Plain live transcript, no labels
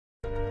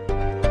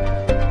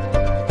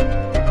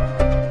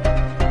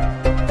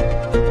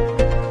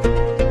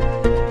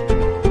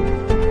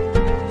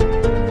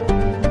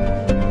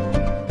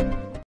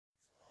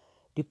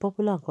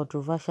popular and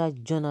controversial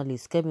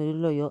journalist Kemi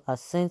Olunloyo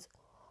has sent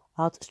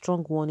out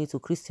strong warning to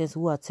Christians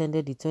who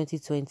attended the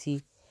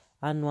 2020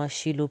 annual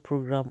Shiloh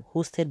program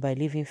hosted by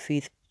Living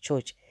Faith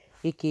Church,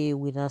 aka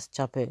Winners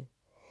Chapel.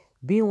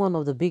 Being one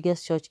of the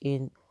biggest church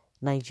in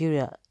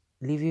Nigeria,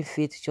 Living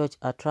Faith Church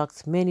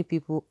attracts many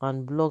people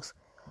and blogs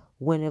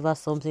whenever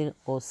something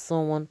or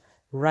someone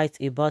writes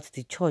about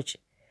the church.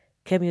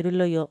 Kemi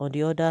Olunloyo, on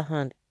the other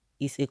hand,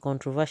 is a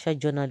controversial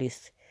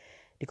journalist.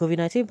 The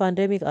COVID-19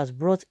 pandemic has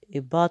brought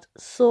about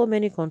so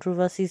many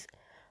controversies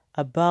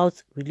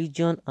about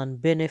religion and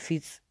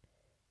benefits,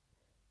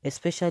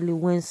 especially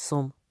when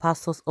some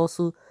pastors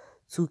also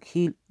took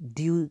ill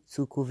due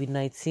to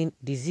COVID-19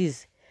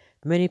 disease.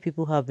 Many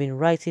people have been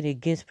writing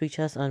against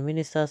preachers and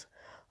ministers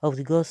of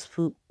the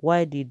gospel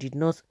why they did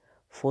not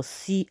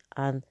foresee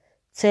and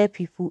tell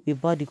people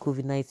about the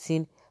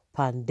COVID-19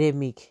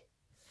 pandemic.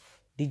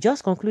 The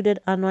just concluded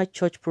annual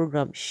church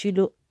program,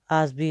 Shiloh,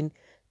 has been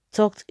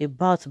talked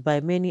about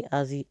by many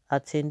as the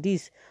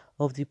attendees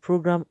of the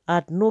program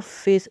had no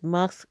face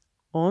masks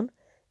on,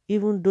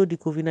 even though the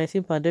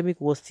COVID-19 pandemic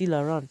was still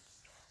around.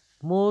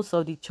 Most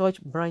of the church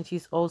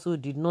branches also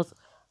did not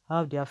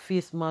have their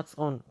face masks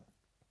on,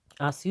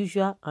 as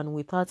usual, and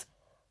without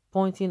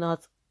pointing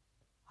out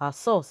her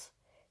source.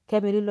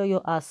 Kemi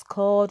Olunloyo has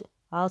called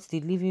out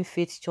the Living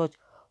Faith Church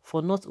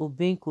for not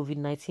obeying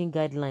COVID-19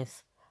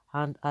 guidelines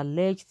and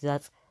alleged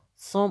that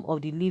some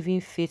of the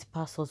Living Faith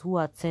pastors who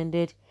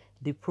attended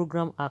the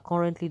program are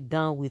currently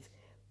down with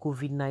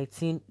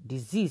COVID-19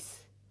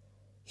 disease.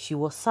 She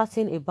was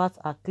certain about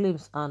her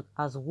claims and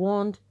has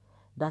warned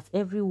that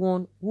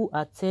everyone who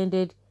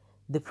attended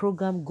the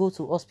program go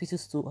to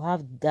hospitals to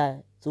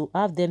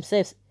have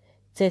themselves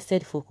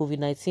tested for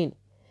COVID-19.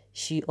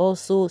 She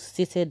also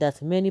stated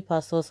that many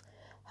pastors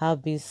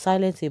have been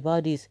silent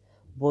about this,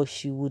 but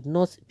she would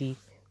not be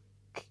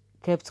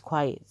kept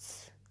quiet.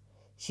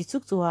 She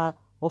took to her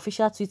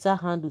official Twitter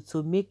handle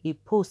to make a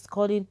post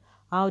calling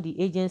out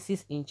the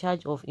agencies in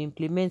charge of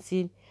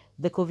implementing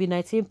the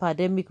COVID-19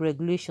 pandemic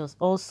regulations,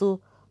 also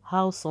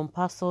how some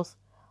pastors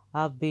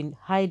have been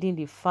hiding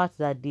the fact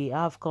that they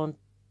have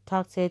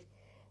contacted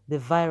the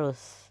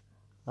virus.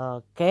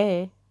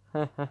 Okay.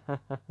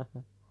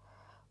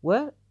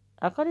 Well,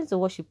 according to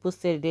what she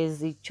posted,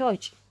 there's a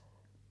church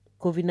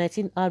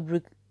COVID-19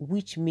 outbreak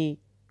which many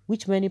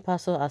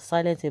pastors are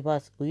silent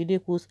about.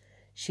 Oyedepo's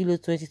Shiloh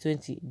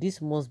 2020.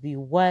 This must be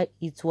why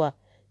Itwa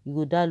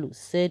Ighodalo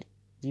said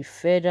the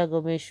federal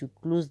government should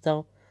close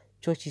down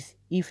churches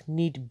if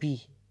need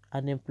be.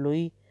 An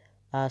employee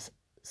has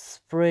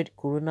spread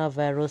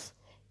coronavirus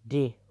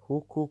there.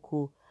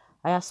 Hokoko.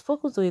 I have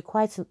spoken to a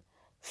quite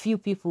few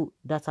people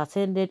that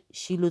attended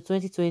Shiloh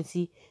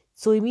 2020,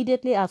 so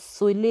immediately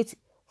isolate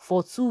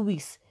for 2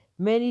 weeks.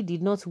 Many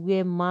did not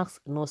wear masks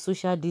nor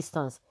social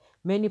distance.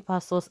 Many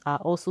pastors are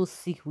also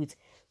sick with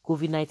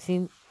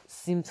COVID-19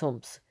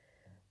 symptoms.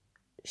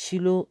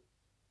 Shiloh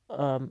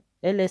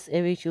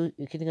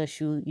LSMHO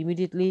should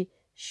immediately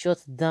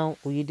shut down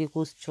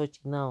Oyedepo's church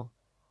now.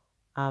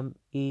 I'm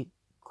a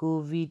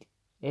COVID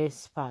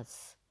expert.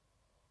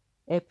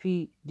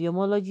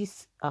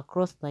 Epidemiologists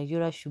across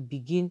Nigeria should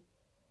begin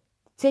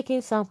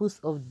taking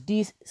samples of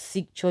these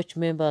sick church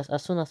members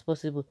as soon as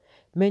possible.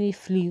 Many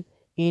flew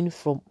in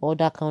from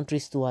other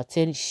countries to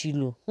attend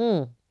Shiloh.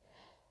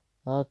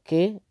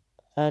 Okay.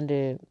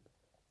 And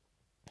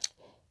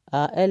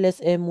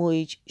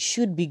LSMOH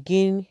should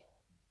begin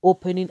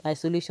opening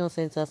isolation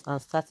centers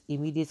and start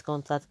immediate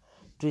contact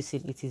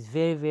tracing. It is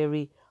very,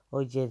 very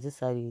urgent.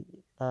 These are the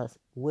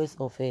words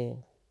of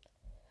Kemi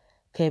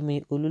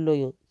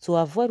Olunloyo. To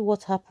avoid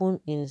what happened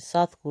in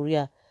South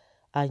Korea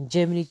and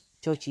Germany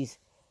churches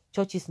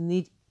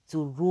need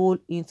to roll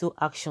into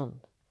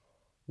action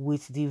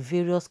with the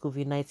various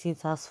COVID-19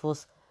 task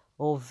force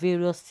of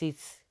various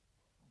states,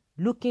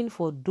 looking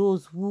for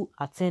those who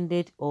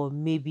attended or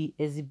may be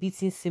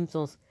exhibiting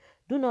symptoms.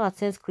 Do not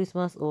attend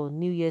Christmas or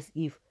New Year's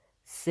Eve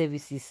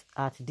services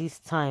at this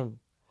time.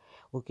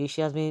 Okay,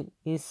 she has been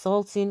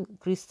insulting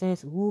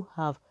Christians who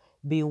have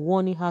been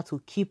warning her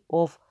to keep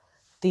off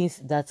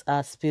things that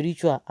are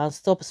spiritual and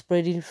stop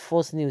spreading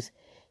false news.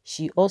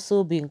 She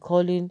also been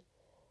claiming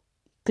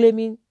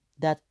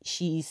that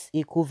she is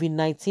a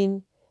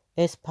COVID-19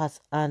 expert,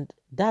 and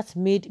that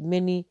made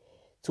many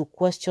to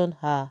question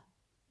her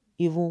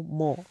even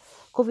more.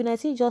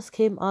 COVID-19 just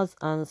came out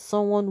and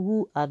someone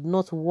who had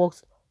not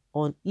worked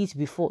on it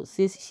before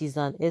says she's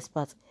an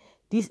expert.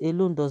 This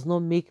alone does not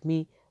make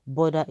me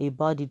bother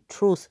about the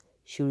trust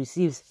she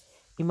receives.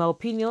 In my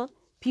opinion,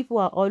 people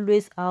are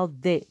always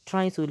out there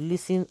trying to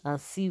listen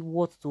and see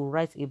what to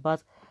write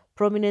about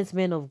prominent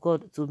men of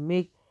God to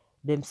make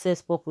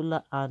themselves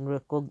popular and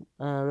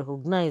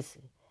recognized.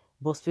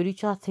 But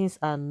spiritual things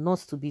are not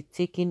to be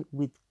taken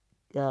with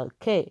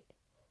care,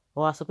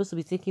 or are supposed to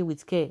be taken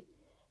with care.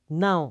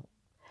 Now,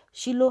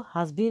 Shiloh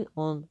has been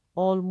on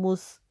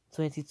almost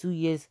 22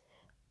 years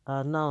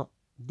now.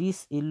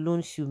 This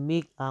alone should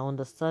make our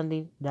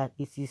understanding that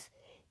it is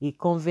a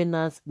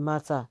covenant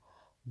matter.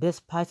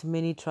 Despite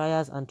many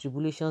trials and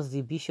tribulations,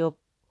 the bishop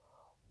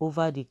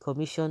over the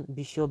commission,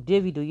 Bishop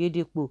David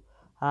Oyedepo,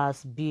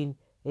 has been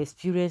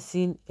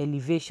experiencing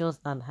elevations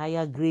and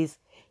higher grades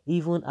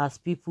even as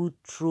people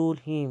troll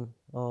him.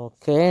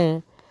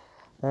 Okay.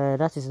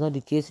 That is not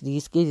the case. The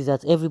case is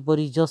that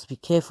everybody just be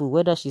careful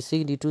whether she's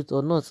saying the truth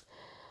or not.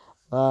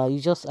 You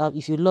just have,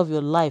 if you love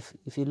your life,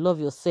 if you love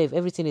yourself,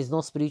 everything is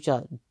not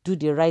spiritual. Do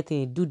the right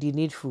thing, do the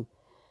needful,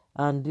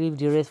 and leave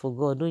the rest for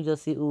God. Don't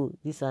just say, oh,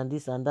 this and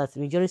that.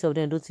 Majority of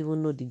them don't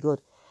even know the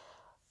God.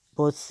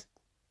 But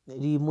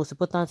the most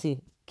important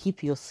thing,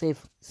 keep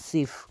yourself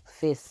safe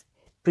first.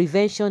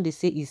 Prevention, they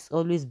say, is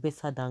always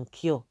better than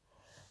cure.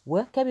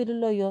 Well, Kemi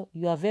Lawyer,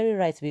 you are very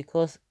right,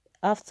 because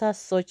after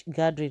such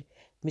gathering,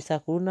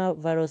 Mr.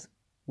 Coronavirus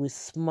will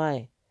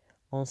smile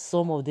on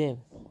some of them.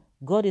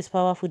 God is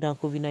powerful than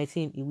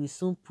COVID-19. He will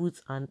soon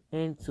put an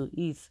end to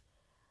it.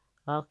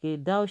 Okay,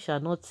 thou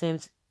shalt not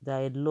tempt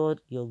thy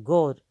Lord your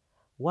God.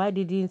 Why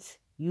didn't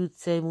you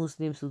tell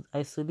Muslims to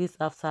isolate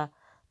after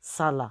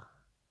Salah?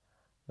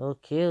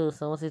 Okay,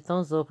 someone say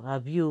thumbs up.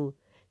 Abu,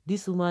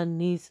 this woman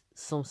needs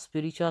some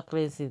spiritual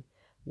cleansing.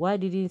 Why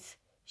didn't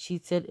she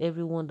tell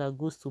everyone that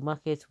goes to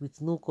market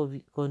with no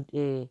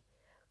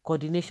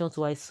coordination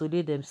to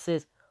isolate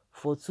themselves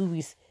for 2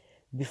 weeks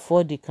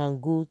before they can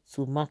go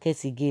to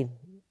market again?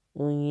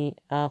 Okay,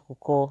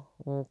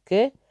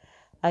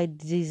 I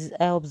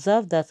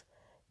observed that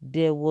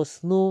there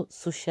was no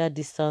social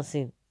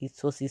distancing. It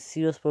was a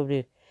serious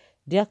problem.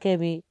 Dear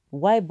Kemi,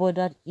 why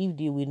bother if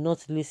they will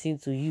not listen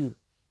to you?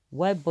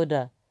 Why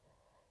bother?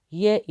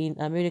 Here in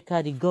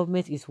America, the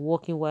government is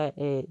working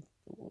wirelessly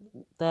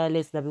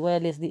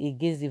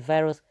against the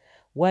virus,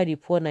 while the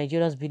poor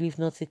Nigerians believe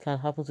nothing can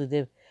happen to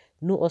them.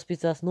 No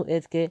hospitals, no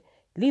healthcare.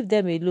 Leave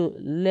them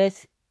alone.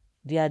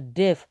 They are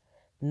deaf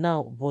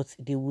now, but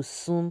they will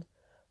soon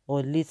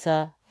or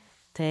later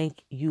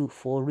thank you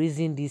for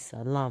raising this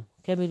alarm.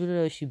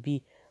 Kemi should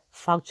be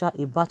factual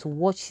about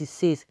what she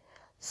says.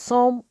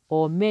 Some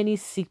or many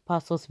sick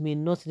pastors may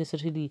not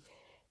necessarily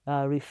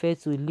refer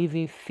to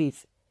living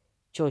faith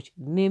church.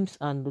 Names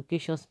and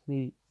locations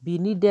may be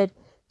needed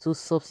to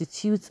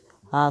substitute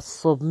her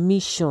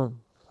submission.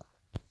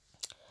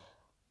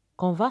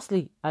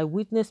 Conversely, I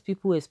witnessed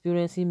people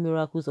experiencing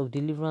miracles of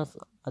deliverance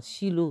at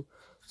Shiloh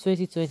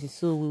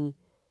 2020.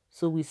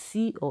 So we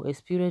see or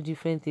experience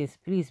different things.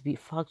 Please be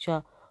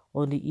factual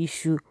on the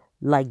issue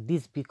like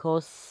this,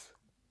 because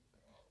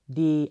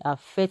they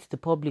affect the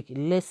public.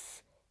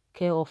 Less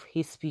care of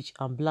hate speech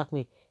and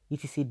blackmail.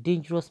 It is a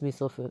dangerous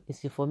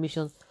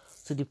misinformation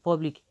to the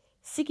public.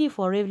 Seeking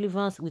for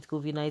relevance with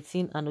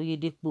COVID-19 and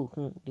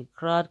Oyedepo, the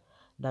crowd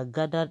that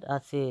gathered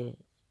at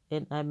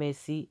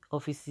NIMC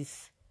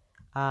offices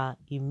are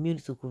immune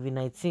to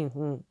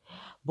COVID-19.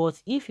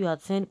 But if you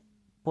attend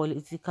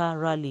political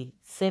rally,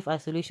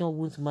 self-isolation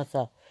won't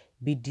matter.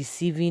 Be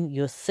deceiving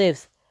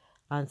yourselves.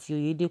 Until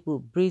Oyedepo,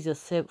 brace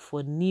yourself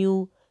for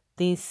new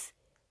things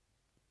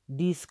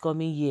this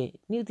coming year.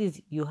 New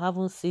things, you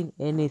haven't seen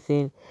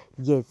anything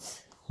yet.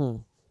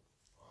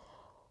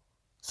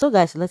 So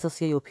guys, let us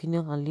hear your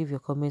opinion and leave your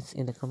comments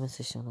in the comment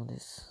section on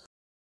this.